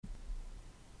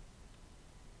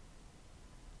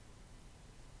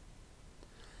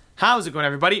How's it going,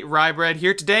 everybody? Rybread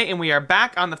here today, and we are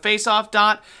back on the Face-Off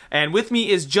Dot, and with me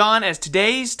is John. As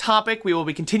today's topic, we will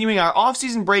be continuing our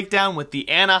off-season breakdown with the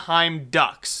Anaheim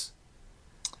Ducks.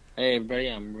 Hey everybody,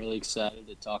 I'm really excited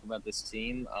to talk about this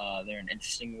team. They're an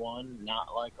interesting one,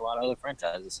 not like a lot of other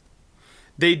franchises.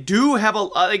 They do have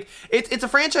it's a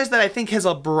franchise that I think has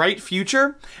a bright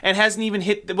future and hasn't even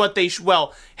hit what they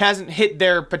hasn't hit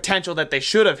their potential that they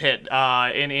should have hit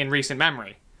in recent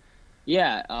memory.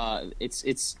 Yeah,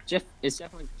 it's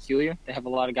definitely peculiar. They have a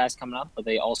lot of guys coming up, but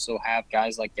they also have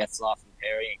guys like Getzlaf and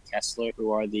Perry and Kessler,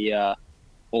 who are the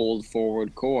old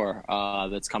forward core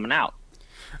that's coming out.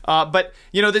 But,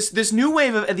 you know, this new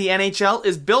wave of the NHL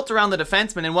is built around the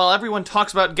defensemen, and while everyone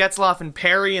talks about Getzlaf and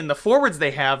Perry and the forwards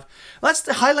they have, let's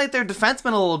highlight their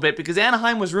defensemen a little bit, because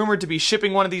Anaheim was rumored to be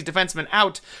shipping one of these defensemen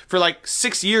out for like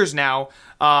 6 years now.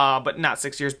 But not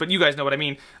 6 years, but you guys know what I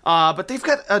mean. But they've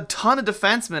got a ton of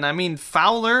defensemen. I mean,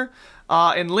 Fowler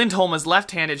and Lindholm as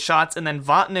left-handed shots, and then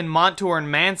Vatanen, Montour, and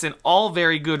Manson, all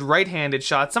very good right-handed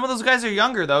shots. Some of those guys are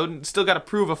younger, though, and still got to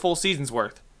prove a full season's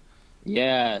worth.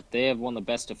 Yeah, they have one of the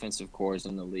best defensive cores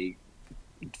in the league,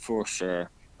 for sure.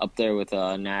 Up there with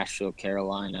Nashville,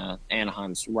 Carolina,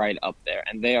 Anaheim's right up there.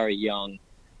 And they are young,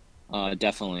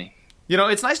 definitely. You know,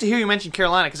 it's nice to hear you mention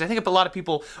Carolina, because I think a lot of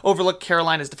people overlook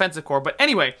Carolina's defensive core. But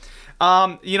anyway,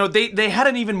 you know, they had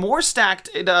an even more stacked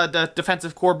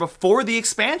defensive core before the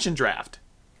expansion draft.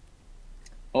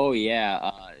 Oh, yeah.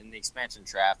 In the expansion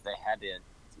draft,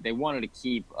 they wanted to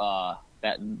keep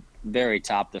that very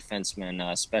top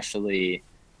defenseman, especially,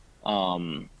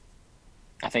 I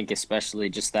think especially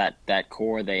just that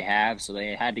core they have. So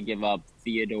they had to give up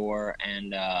Theodore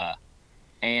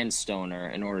and Stoner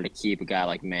in order to keep a guy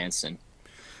like Manson.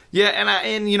 Yeah,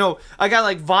 and you know, a guy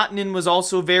like Vatanen was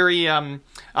also very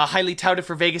highly touted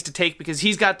for Vegas to take, because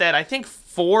he's got that, I think,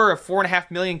 $4.5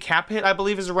 million cap hit, I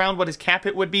believe, is around what his cap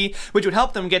hit would be, which would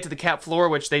help them get to the cap floor,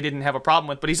 which they didn't have a problem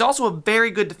with. But he's also a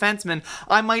very good defenseman.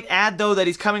 I might add, though, that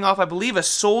he's coming off, I believe, a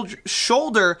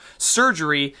shoulder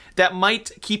surgery that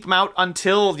might keep him out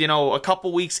until, you know, a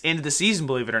couple weeks into the season,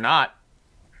 believe it or not.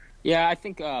 Yeah, I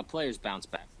think players bounce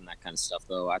back from that kind of stuff,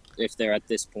 though, if they're at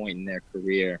this point in their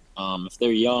career. If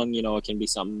they're young, you know, it can be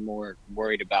something more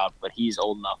worried about, but he's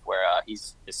old enough where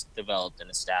he's just developed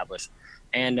and established.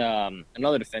 And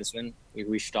another defenseman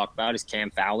we should talk about is Cam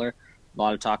Fowler. A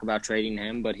lot of talk about trading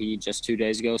him, but he just 2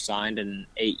 days ago signed an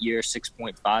 8-year,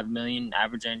 $6.5 million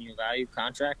average annual value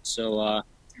contract. So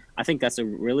I think that's a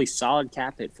really solid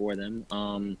cap hit for them.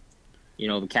 You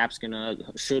know, the cap's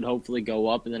should hopefully go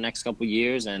up in the next couple of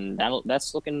years, and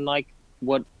that's looking like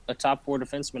what a top four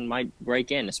defenseman might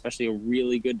break in, especially a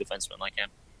really good defenseman like him.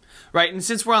 Right, and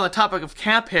since we're on the topic of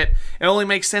cap hit, it only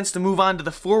makes sense to move on to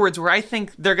the forwards, where I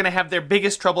think they're going to have their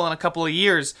biggest trouble in a couple of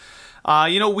years.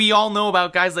 You know, we all know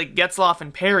about guys like Getzlaf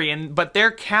and Perry, but their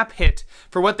cap hit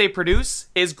for what they produce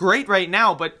is great right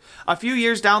now, but a few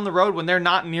years down the road, when they're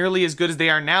not nearly as good as they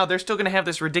are now, they're still going to have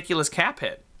this ridiculous cap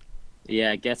hit.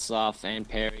 Yeah, Getzlaf and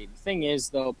Perry. The thing is,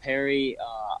 though, Perry,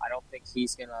 I don't think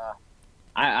he's going to...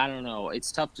 I don't know.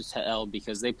 It's tough to tell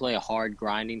because they play a hard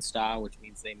grinding style, which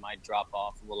means they might drop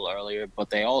off a little earlier. But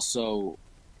they also,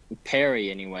 Perry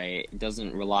anyway,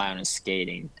 doesn't rely on his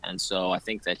skating. And so I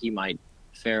think that he might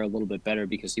fare a little bit better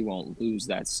because he won't lose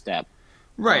that step.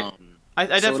 Right. I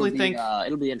definitely think...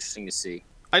 it'll be interesting to see.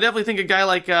 I definitely think a guy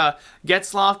like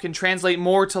Getzlaf can translate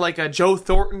more to like a Joe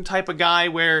Thornton type of guy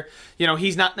where, you know,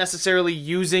 he's not necessarily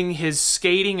using his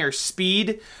skating or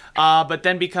speed, but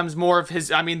then becomes more of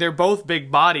his... I mean, they're both big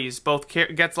bodies. Both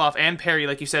Getzlaf and Perry,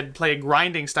 like you said, play a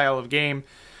grinding style of game.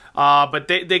 But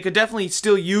they could definitely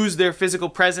still use their physical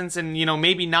presence and, you know,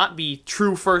 maybe not be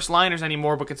true first-liners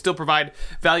anymore, but could still provide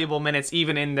valuable minutes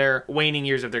even in their waning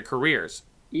years of their careers.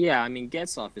 Yeah, I mean,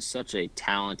 Getzlaf is such a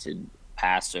talented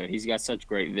passer. He's got such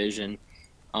great vision.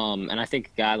 And I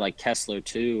think a guy like Kessler,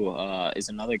 too, is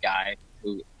another guy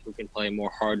who can play a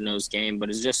more hard-nosed game, but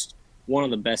is just one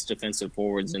of the best defensive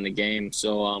forwards in the game.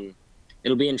 So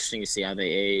it'll be interesting to see how they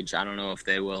age. I don't know if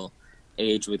they will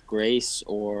age with grace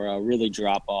or really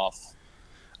drop off.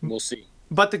 We'll see.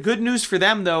 But the good news for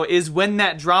them, though, is when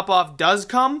that drop-off does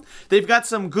come, they've got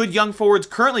some good young forwards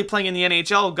currently playing in the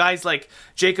NHL. Guys like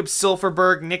Jacob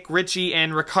Silfverberg, Nick Ritchie,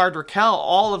 and Rickard Rakell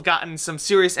all have gotten some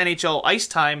serious NHL ice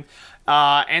time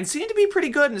and seem to be pretty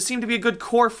good and seem to be a good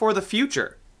core for the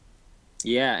future.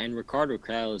 Yeah, and Rickard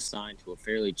Rakell is signed to a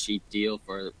fairly cheap deal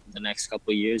for the next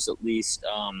couple of years at least.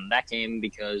 That came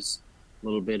because a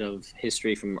little bit of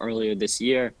history from earlier this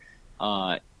year.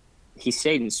 He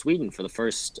stayed in Sweden for the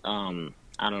first...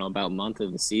 I don't know, about a month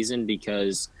of the season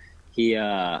because he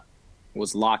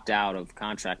was locked out of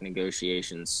contract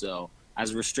negotiations. So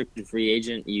as a restricted free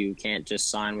agent, you can't just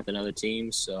sign with another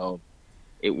team. So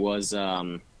it was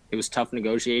tough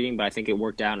negotiating, but I think it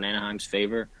worked out in Anaheim's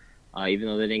favor. Even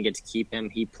though they didn't get to keep him,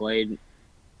 he played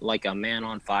like a man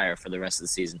on fire for the rest of the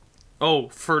season. Oh,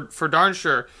 for darn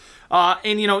sure.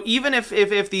 And, even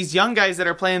if these young guys that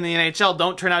are playing in the NHL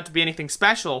don't turn out to be anything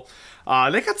special,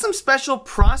 they got some special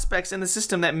prospects in the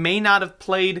system that may not have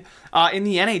played in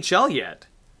the NHL yet.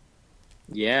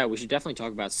 Yeah, we should definitely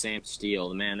talk about Sam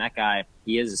Steele. Man, that guy,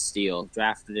 he is a steal.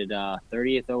 Drafted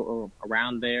 30th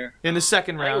around there. In the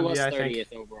second round, I think.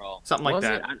 30th overall. Something like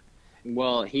that.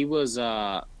 Well, he was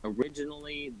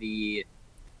originally he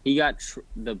got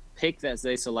the pick that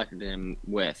they selected him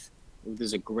with. It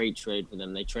was a great trade for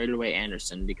them. They traded away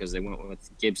Anderson because they went with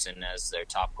Gibson as their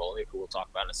top goalie, who we'll talk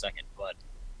about in a second. But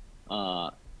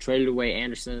traded away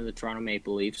Anderson of the Toronto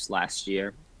Maple Leafs last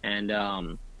year, and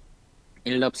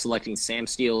ended up selecting Sam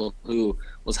Steele, who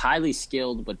was highly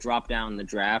skilled but dropped down in the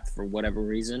draft for whatever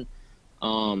reason.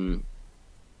 And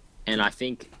I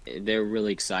think they're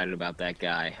really excited about that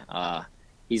guy.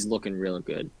 He's looking real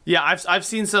good. Yeah, I've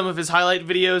seen some of his highlight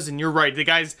videos, and you're right. The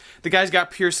guy's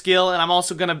got pure skill, and I'm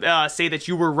also gonna say that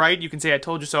you were right. You can say I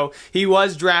told you so. He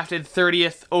was drafted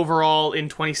 30th overall in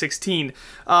 2016.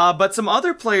 But some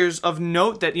other players of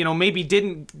note that maybe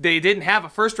didn't have a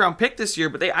first round pick this year,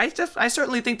 but I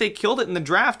certainly think they killed it in the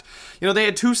draft. They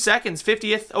had 2 seconds.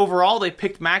 50th overall, they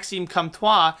picked Maxime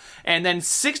Comtois, and then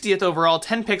 60th overall,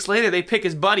 10 picks later, they pick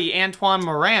his buddy Antoine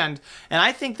Morand, and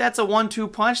I think that's a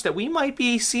 1-2 punch that we might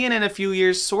be seeing in a few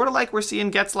years, sort of like we're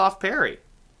seeing Getzlaf-Perry.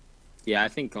 Yeah, I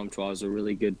think Comtois was a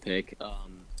really good pick.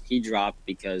 He dropped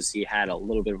because he had a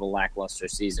little bit of a lackluster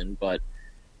season, but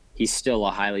he's still a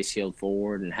highly skilled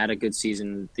forward and had a good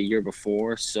season the year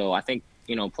before. So I think,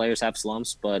 players have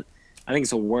slumps, but I think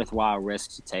it's a worthwhile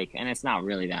risk to take, and it's not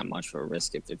really that much for a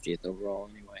risk at 50th overall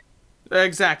anyway.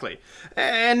 Exactly.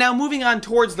 And now moving on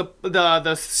towards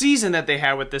the season that they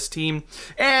had with this team,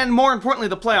 and more importantly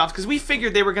the playoffs, because we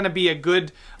figured they were going to be a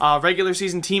good regular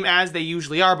season team as they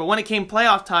usually are, but when it came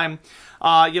playoff time,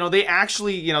 they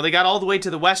actually, they got all the way to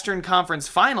the Western Conference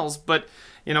Finals, but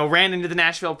ran into the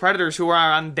Nashville Predators, who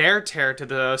are on their tear to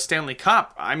the Stanley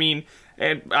Cup. I mean,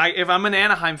 if I'm an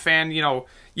Anaheim fan,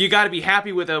 you got to be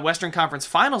happy with a Western Conference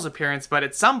Finals appearance, but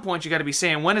at some point you got to be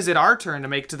saying, when is it our turn to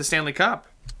make it to the Stanley Cup?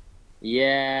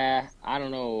 Yeah, I don't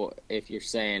know if you're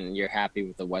saying you're happy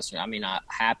with the Western. I mean,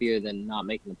 happier than not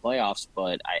making the playoffs,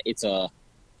 but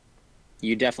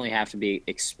you definitely have to be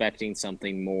expecting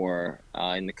something more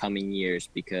in the coming years,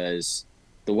 because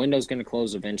the window's going to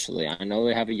close eventually. I know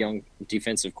they have a young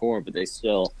defensive core, but they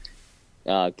still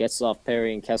Getzlaf,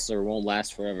 Perry, and Kessler won't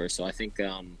last forever. So I think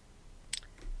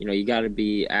you got to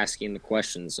be asking the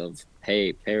questions of,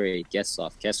 hey, Perry,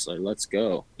 Getzlaf, Kessler, let's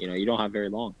go. You don't have very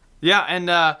long. Yeah,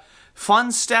 and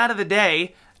fun stat of the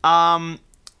day,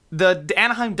 the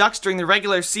Anaheim Ducks during the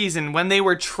regular season, when they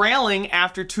were trailing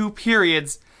after 2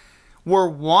 periods, were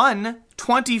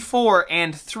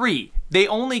 1-24-3. They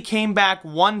only came back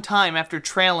 1 time after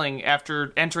trailing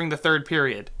after entering the 3rd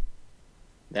period.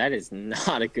 That is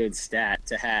not a good stat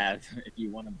to have if you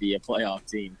want to be a playoff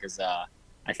team, because I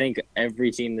think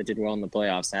every team that did well in the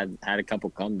playoffs had a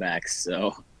couple comebacks,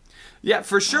 so... Yeah,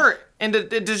 for sure. And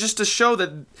just to show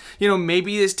that,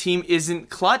 maybe this team isn't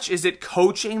clutch. Is it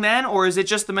coaching then, or is it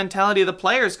just the mentality of the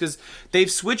players? Because they've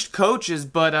switched coaches,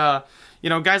 but,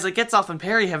 guys like Getzlaf and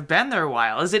Perry have been there a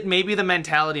while. Is it maybe the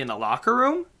mentality in the locker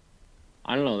room?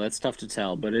 I don't know. That's tough to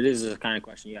tell, but it is the kind of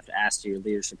question you have to ask to your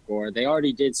leadership core. They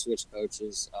already did switch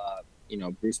coaches.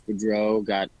 Bruce Boudreau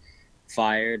got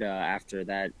fired after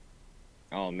that.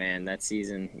 Oh, man, that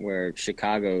season where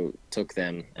Chicago took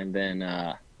them, and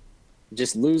then...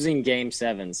 just losing Game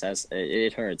 7s,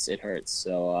 it hurts. It hurts.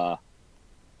 So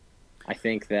I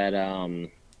think that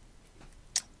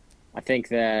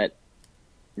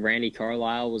Randy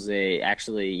Carlyle was he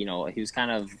was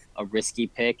kind of a risky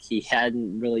pick. He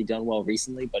hadn't really done well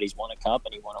recently, but he's won a cup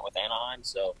and he won it with Anaheim.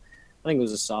 So I think it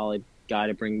was a solid guy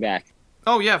to bring back.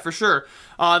 Oh, yeah, for sure.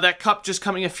 That cup just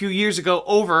coming a few years ago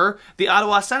over the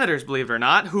Ottawa Senators, believe it or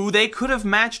not, who they could have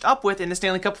matched up with in the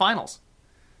Stanley Cup Finals.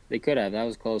 They could have. That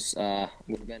was close. Would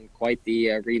have been quite the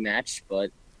rematch,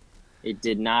 but it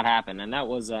did not happen. And that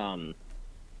was, that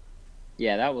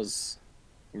was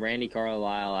Randy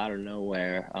Carlyle out of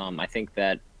nowhere. I think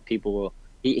that people will.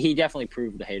 He definitely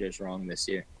proved the haters wrong this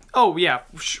year. Oh yeah,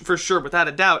 for sure, without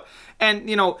a doubt.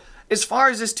 And as far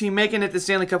as this team making it to the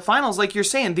Stanley Cup Finals, like you're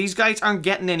saying, these guys aren't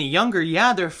getting any younger.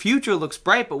 Yeah, their future looks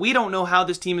bright, but we don't know how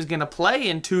this team is going to play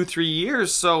in 2-3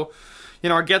 years. So.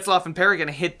 Are Getzlaf and Perry going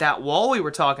to hit that wall we were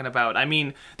talking about? I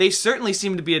mean, they certainly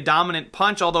seem to be a dominant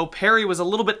punch, although Perry was a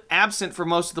little bit absent for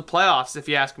most of the playoffs, if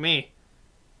you ask me.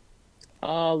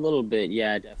 A little bit,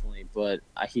 yeah, definitely. But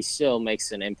he still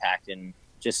makes an impact in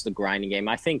just the grinding game.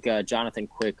 I think Jonathan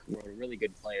Quick wrote a really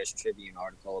good Players Tribune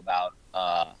article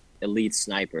about elite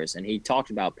snipers, and he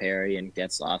talked about Perry and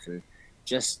Getzlaf and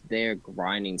just their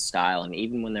grinding style. And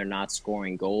even when they're not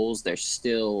scoring goals, they're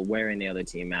still wearing the other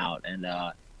team out, and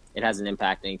it has an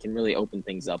impact and can really open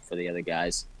things up for the other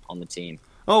guys on the team.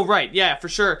 Oh, right. Yeah, for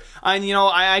sure. And,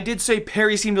 I did say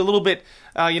Perry seemed a little bit,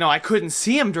 I couldn't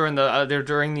see him during the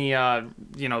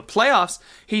playoffs.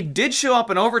 He did show up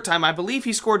in overtime. I believe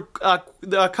he scored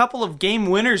a couple of game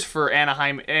winners for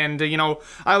Anaheim. And,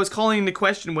 I was calling into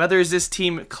question whether is this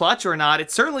team clutch or not.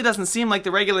 It certainly doesn't seem like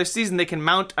the regular season they can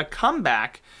mount a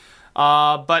comeback.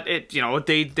 But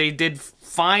they did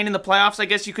fine in the playoffs, I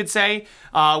guess you could say.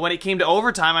 When it came to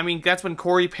overtime, I mean, that's when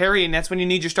Corey Perry, and that's when you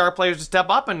need your star players to step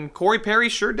up, and Corey Perry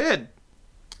sure did.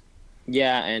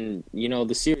 Yeah, and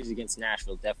the series against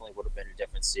Nashville definitely would have been a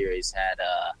different series had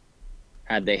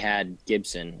they had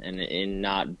Gibson and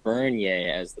not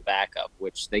Bernier as the backup,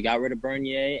 which they got rid of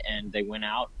Bernier and they went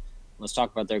out. Let's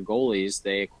talk about their goalies.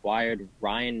 They acquired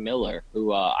Ryan Miller,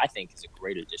 who I think is a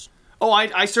great addition. Oh,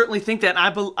 I certainly think that.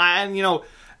 I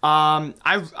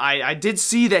did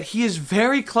see that he is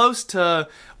very close to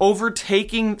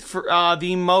overtaking for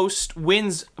the most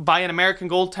wins by an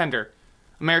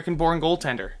American-born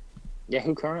goaltender. Yeah,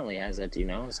 who currently has that? Do you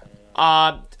know?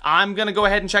 I'm gonna go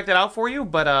ahead and check that out for you,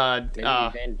 but maybe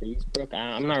Van Beesbrook.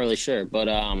 I'm not really sure, but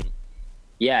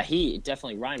yeah, he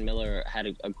definitely. Ryan Miller had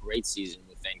a great season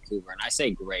with Vancouver, and I say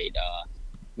great.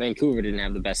 Vancouver didn't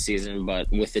have the best season, but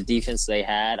with the defense they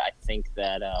had, I think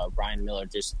that Ryan Miller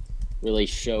just really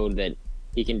showed that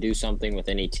he can do something with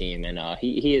any team, and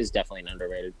he is definitely an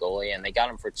underrated goalie, and they got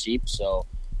him for cheap, so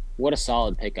what a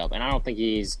solid pickup. And I don't think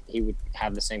he would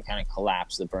have the same kind of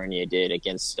collapse that Bernier did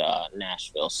against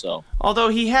Nashville, so although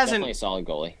he hasn't, definitely a solid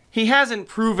goalie. He hasn't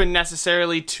proven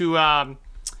necessarily to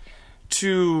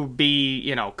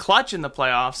be, clutch in the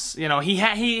playoffs.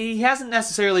 He hasn't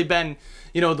necessarily been,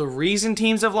 the reason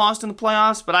teams have lost in the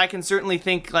playoffs, but I can certainly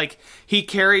think, he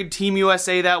carried Team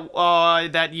USA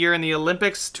that year in the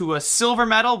Olympics to a silver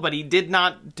medal, but he did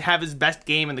not have his best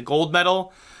game in the gold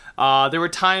medal. There were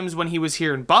times when he was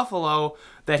here in Buffalo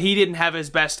that he didn't have his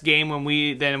best game when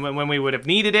we would have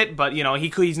needed it, but,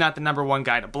 he's not the number one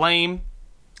guy to blame.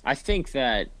 I think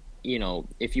that,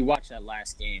 if you watch that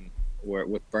last game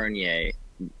with Bernier,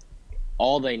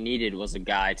 all they needed was a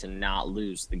guy to not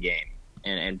lose the game.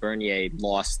 And Bernier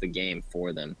lost the game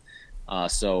for them.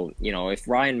 So, if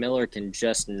Ryan Miller can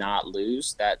just not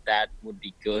lose, that would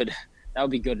be good. That would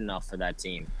be good enough for that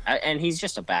team. And he's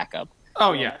just a backup.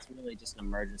 Oh, yeah. It's really just an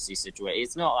emergency situation.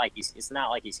 It's not like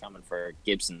he's coming for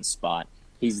Gibson's spot.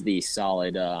 He's the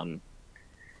solid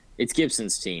it's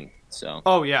Gibson's team. So.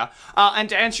 Oh, yeah. And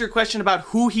to answer your question about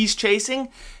who he's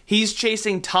chasing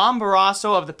Tom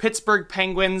Barrasso of the Pittsburgh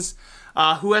Penguins,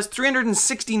 who has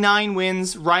 369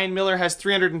 wins. Ryan Miller has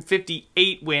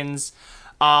 358 wins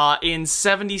in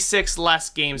 76 less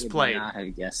games played. I would not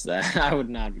have guessed that. I would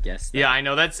not have guessed that. Yeah, I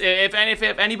know. That's if any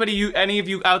of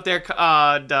you out there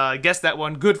guessed that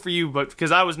one, good for you. But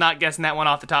because I was not guessing that one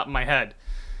off the top of my head.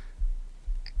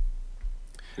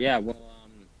 Yeah. Well.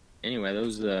 Anyway,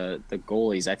 those are the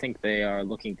goalies. I think they are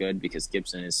looking good because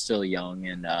Gibson is still young,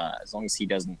 and as long as he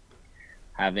doesn't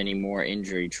have any more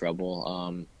injury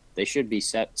trouble, they should be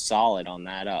set solid on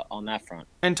that front.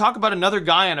 And talk about another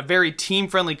guy on a very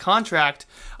team-friendly contract.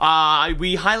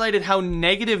 We highlighted how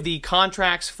negative the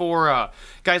contracts for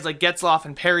guys like Getzlaf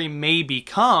and Perry may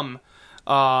become.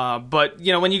 But,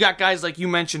 when you got guys like you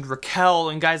mentioned, Raquel,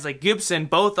 and guys like Gibson,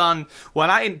 both on what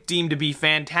I deem to be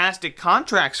fantastic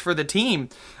contracts for the team,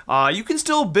 you can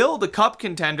still build a cup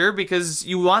contender because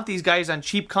you want these guys on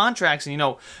cheap contracts. And,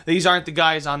 these aren't the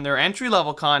guys on their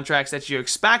entry-level contracts that you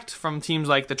expect from teams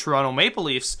like the Toronto Maple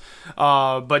Leafs.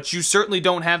 But you certainly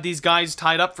don't have these guys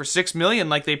tied up for $6 million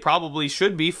like they probably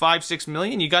should be, $5-6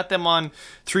 million. You got them on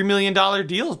 $3 million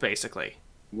deals, basically.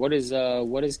 What is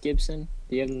Gibson?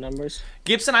 Do you have the numbers?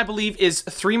 Gibson, I believe, is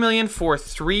 $3 million for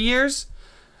 3 years.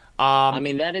 I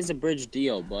mean, that is a bridge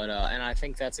deal, but and I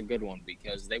think that's a good one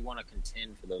because they want to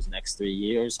contend for those next 3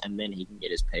 years, and then he can get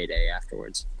his payday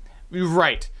afterwards.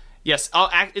 Right. Yes.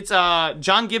 It's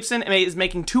John Gibson is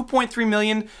making $2.3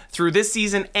 million through this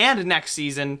season and next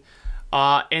season,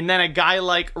 and then a guy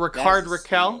like Rickard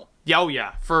Raquel. Oh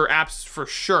yeah, for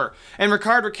sure. And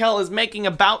Rickard Raquel is making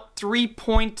about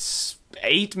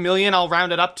 $3.8 million. I'll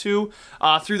round it up to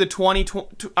through the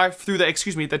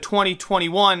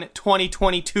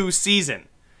 2021-2022 season.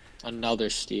 Another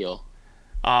steal.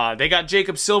 They got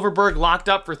Jacob Silverberg locked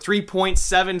up for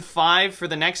 $3.75 for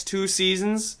the next 2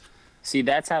 seasons. See,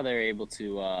 that's how they're able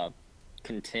to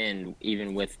contend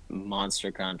even with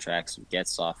monster contracts of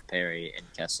Getzlaf, Perry, and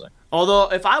Kessler.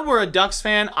 Although, if I were a Ducks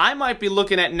fan, I might be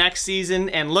looking at next season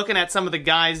and looking at some of the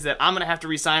guys that I'm going to have to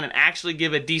re-sign and actually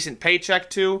give a decent paycheck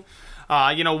to.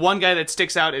 One guy that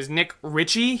sticks out is Nick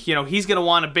Ritchie. He's going to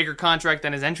want a bigger contract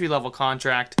than his entry-level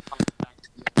contract.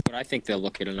 But I think they'll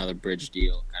look at another bridge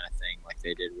deal kind of thing like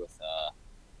they did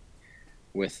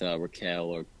with Raquel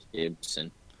or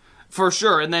Gibson. For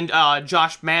sure. And then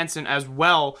Josh Manson as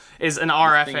well is an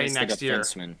RFA next year.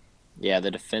 Yeah,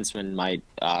 the defenseman might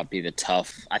be the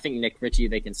tough. I think Nick Ritchie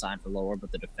they can sign for lower,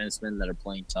 but the defensemen that are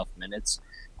playing tough minutes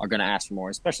are going to ask for more,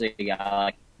 especially a guy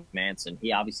like Manson.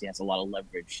 He obviously has a lot of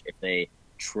leverage if they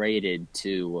traded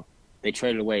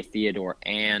away Theodore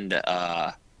and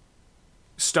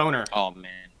Stoner. Oh,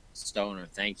 man. Stoner,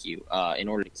 thank you. In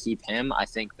order to keep him, I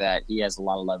think that he has a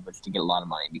lot of leverage to get a lot of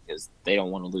money because they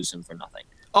don't want to lose him for nothing.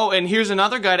 Oh, and here's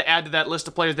another guy to add to that list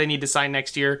of players they need to sign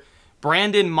next year,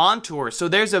 Brandon Montour. So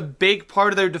there's a big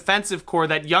part of their defensive core,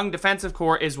 that young defensive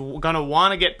core, is going to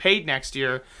want to get paid next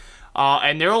year.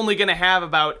 And they're only going to have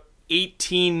about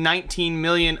 18, 19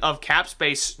 million of cap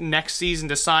space next season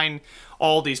to sign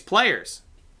all these players.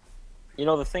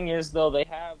 The thing is, though, they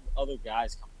have other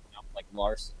guys coming up, like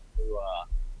Larson, who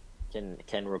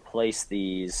can replace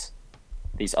these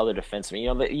other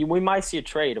defensemen. We might see a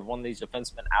trade of one of these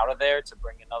defensemen out of there to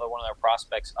bring another one of their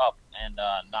prospects up and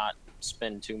not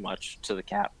spend too much to the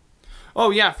cap. Oh,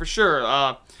 yeah, for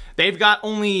sure. They've got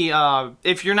only,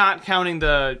 if you're not counting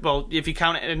if you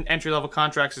count entry-level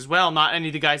contracts as well, not any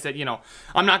of the guys that,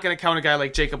 I'm not going to count a guy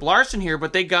like Jacob Larson here,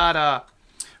 but they got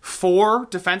 4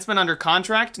 defensemen under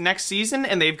contract next season,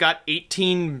 and they've got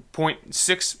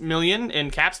 $18.6 million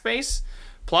in cap space.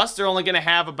 Plus, they're only going to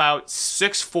have about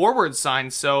 6 forwards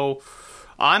signed, so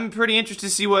I'm pretty interested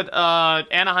to see what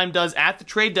Anaheim does at the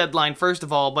trade deadline, first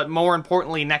of all, but more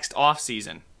importantly, next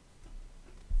offseason.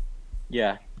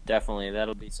 Yeah, definitely.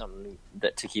 That'll be something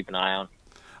to keep an eye on.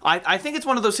 I think it's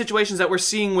one of those situations that we're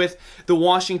seeing with the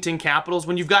Washington Capitals.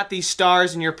 When you've got these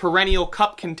stars and you're a perennial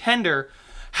cup contender,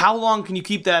 how long can you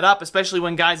keep that up, especially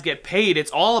when guys get paid?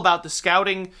 It's all about the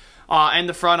scouting and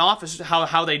the front office,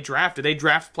 how they draft. Do they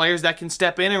draft players that can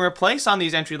step in and replace on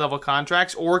these entry-level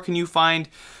contracts, or can you find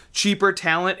cheaper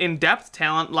talent, in-depth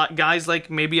talent, like guys like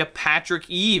maybe a Patrick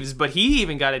Eaves, but he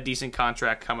even got a decent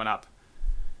contract coming up.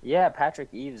 Yeah, Patrick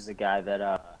Eaves is a guy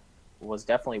that was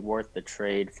definitely worth the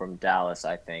trade from Dallas,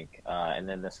 I think, and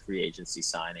then this free agency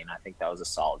signing. I think that was a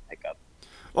solid pickup.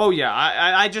 Oh yeah,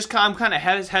 I'm kind of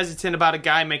hesitant about a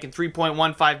guy making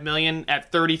 $3.15 million at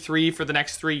 33 for the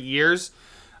next 3 years.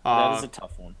 That is a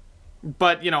tough one.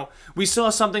 But, we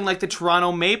saw something like the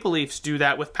Toronto Maple Leafs do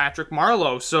that with Patrick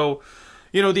Marleau. So,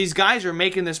 these guys are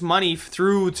making this money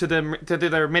through to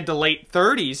their mid to late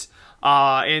 30s.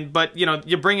 But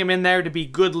you bring them in there to be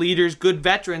good leaders, good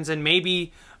veterans, and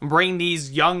maybe bring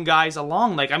these young guys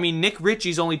along. Nick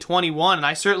Ritchie's only 21, and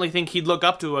I certainly think he'd look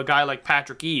up to a guy like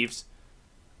Patrick Eaves.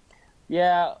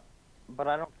 Yeah, but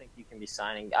I don't think you can be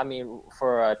signing.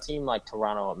 For a team like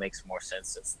Toronto, it makes more sense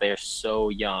since they're so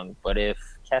young. But if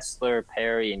Kessler,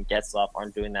 Perry, and Getzlaf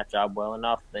aren't doing that job well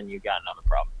enough, then you got another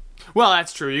problem. Well,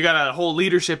 that's true. You got a whole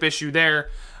leadership issue there.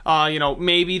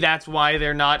 Maybe that's why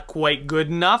they're not quite good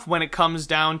enough when it comes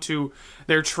down to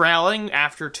they're trailing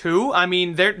after 2.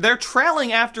 They're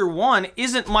trailing after 1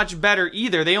 isn't much better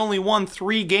either. They only won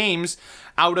 3 games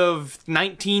out of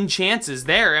 19 chances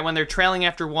there, and when they're trailing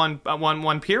after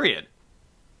one period.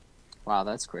 Wow,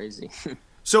 that's crazy.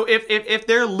 So if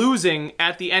they're losing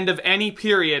at the end of any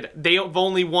period, they've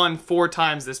only won 4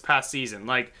 times this past season.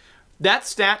 That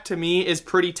stat to me is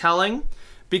pretty telling,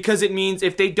 because it means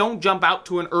if they don't jump out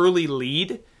to an early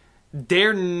lead,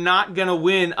 they're not going to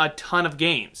win a ton of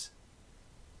games.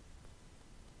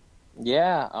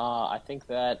 Yeah, I think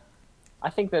that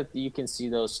you can see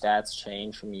those stats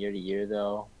change from year to year,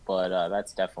 though. But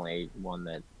that's definitely one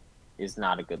that is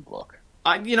not a good look.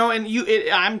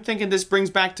 I'm thinking this brings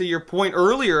back to your point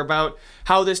earlier about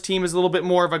how this team is a little bit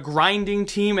more of a grinding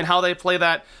team and how they play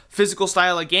that physical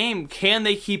style of game. Can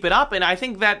they keep it up? And I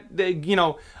think that,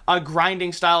 a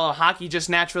grinding style of hockey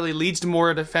just naturally leads to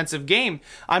more defensive game.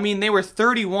 They were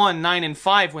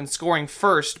 31-9-5 when scoring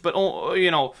first, but,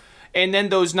 and then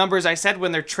those numbers I said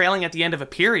when they're trailing at the end of a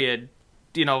period,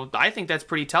 I think that's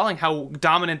pretty telling how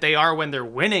dominant they are when they're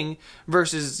winning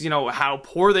versus, how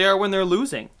poor they are when they're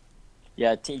losing.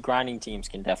 Yeah, grinding teams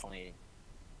can definitely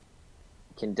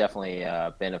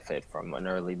benefit from an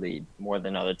early lead more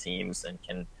than other teams, and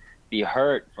can be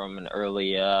hurt from an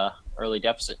early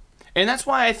deficit. And that's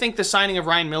why I think the signing of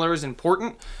Ryan Miller is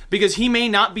important, because he may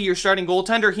not be your starting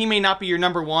goaltender, he may not be your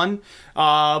number one,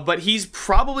 but he's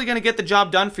probably going to get the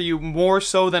job done for you more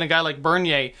so than a guy like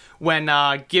Bernier when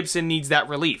Gibson needs that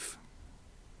relief.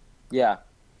 Yeah,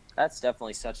 that's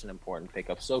definitely such an important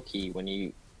pickup. So key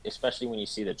especially when you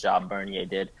see the job Bernier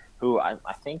did, who I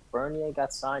think Bernier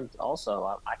got signed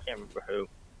also. I can't remember who.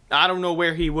 I don't know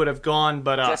where he would have gone,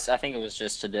 but I think it was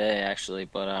just today, actually,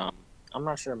 but I'm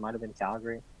not sure. It might have been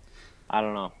Calgary. I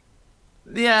don't know.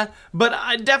 Yeah, but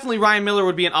definitely Ryan Miller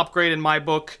would be an upgrade in my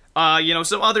book.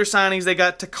 Some other signings, they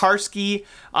got Tokarski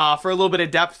for a little bit of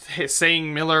depth,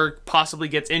 saying Miller possibly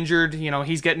gets injured.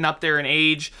 He's getting up there in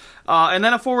age. And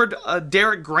then a forward,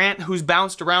 Derek Grant, who's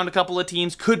bounced around a couple of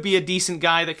teams, could be a decent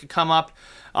guy that could come up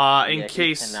in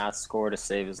case. He cannot score to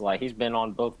save his life. He's been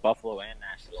on both Buffalo and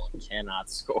Nashville and cannot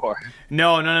score.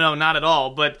 No, not at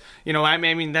all. But, I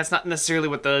mean, that's not necessarily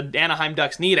what the Anaheim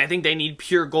Ducks need. I think they need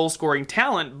pure goal-scoring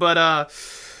talent. But,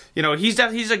 he's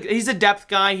a depth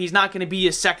guy. He's not going to be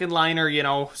a second liner,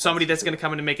 somebody that's going to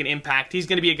come in and make an impact. He's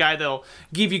going to be a guy that'll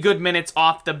give you good minutes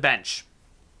off the bench.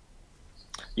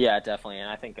 Yeah, definitely. And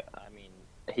I think,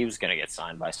 he was going to get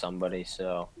signed by somebody,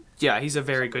 so. Yeah, he's a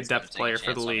very good depth player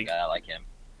for the league. A guy like him.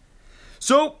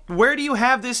 So, where do you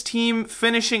have this team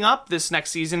finishing up this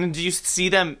next season? And do you see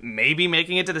them maybe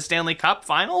making it to the Stanley Cup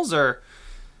Finals, or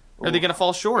are they going to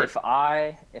fall short? If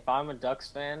I'm a Ducks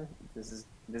fan, this is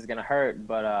going to hurt,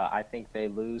 but I think they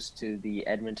lose to the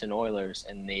Edmonton Oilers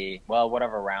in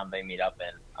whatever round they meet up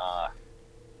in.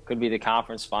 Could be the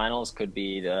conference finals, could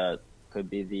be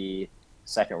the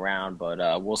second round,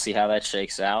 but we'll see how that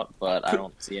shakes out. But I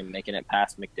don't see him making it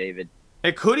past McDavid.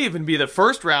 It could even be the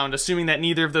first round, assuming that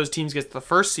neither of those teams gets the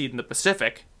first seed in the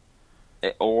Pacific.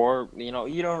 Or you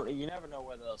never know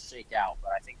where they'll shake out, but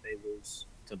I think they lose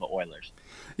to the Oilers.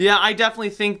 Yeah, I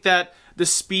definitely think that the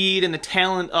speed and the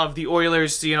talent of the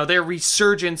Oilers, their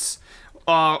resurgence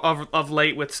of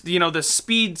late with the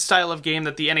speed style of game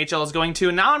that the NHL is going to.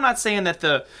 And now I'm not saying that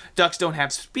the Ducks don't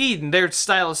have speed, and their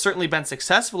style has certainly been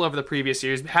successful over the previous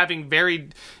years, having very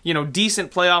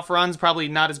decent playoff runs, probably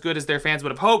not as good as their fans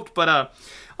would have hoped, but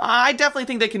I definitely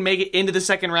think they can make it into the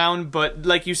second round. But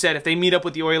like you said, if they meet up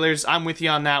with the Oilers, I'm with you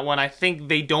on that one. I think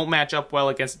they don't match up well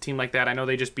against a team like that. I know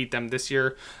they just beat them this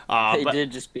year. They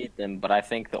did just beat them, but I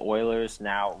think the Oilers,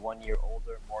 now 1 year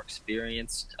older, more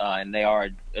experienced, and they are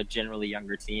a generally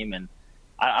younger team, and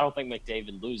I don't think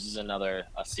McDavid loses another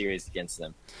series against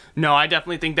them. No, I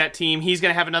definitely think that team, he's going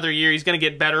to have another year. He's going to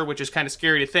get better, which is kind of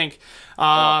scary to think.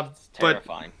 It's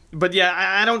terrifying. But yeah,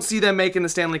 I don't see them making the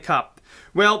Stanley Cup.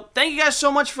 Well, thank you guys so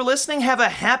much for listening. Have a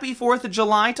happy 4th of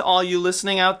July to all you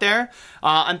listening out there.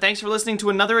 And thanks for listening to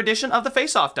another edition of the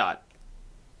Face Off Dot.